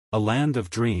A land of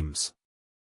dreams.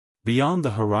 Beyond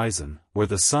the horizon, where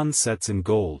the sun sets in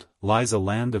gold, lies a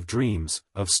land of dreams,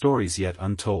 of stories yet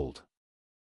untold.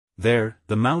 There,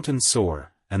 the mountains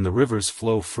soar, and the rivers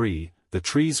flow free, the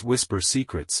trees whisper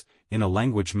secrets, in a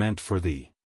language meant for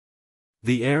thee.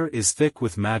 The air is thick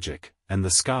with magic, and the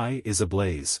sky is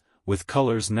ablaze, with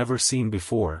colors never seen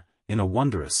before, in a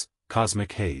wondrous,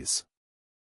 cosmic haze.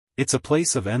 It's a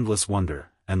place of endless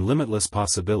wonder, and limitless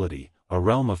possibility, a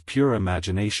realm of pure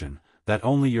imagination, that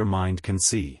only your mind can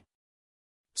see.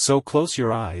 So close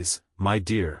your eyes, my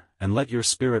dear, and let your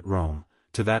spirit roam,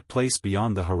 to that place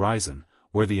beyond the horizon,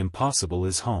 where the impossible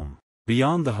is home.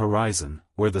 Beyond the horizon,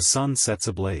 where the sun sets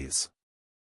ablaze,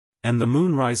 and the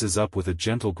moon rises up with a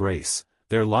gentle grace,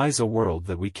 there lies a world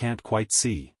that we can't quite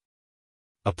see.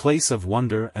 A place of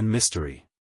wonder and mystery.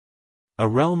 A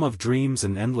realm of dreams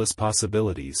and endless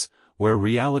possibilities, where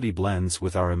reality blends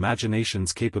with our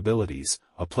imagination's capabilities,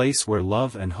 a place where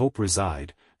love and hope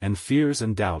reside, and fears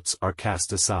and doubts are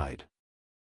cast aside.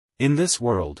 In this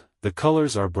world, the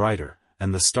colors are brighter,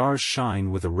 and the stars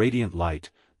shine with a radiant light,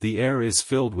 the air is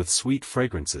filled with sweet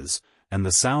fragrances, and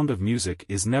the sound of music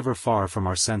is never far from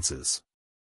our senses.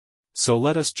 So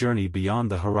let us journey beyond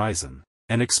the horizon,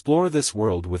 and explore this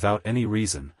world without any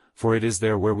reason, for it is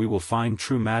there where we will find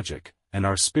true magic, and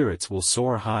our spirits will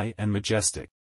soar high and majestic.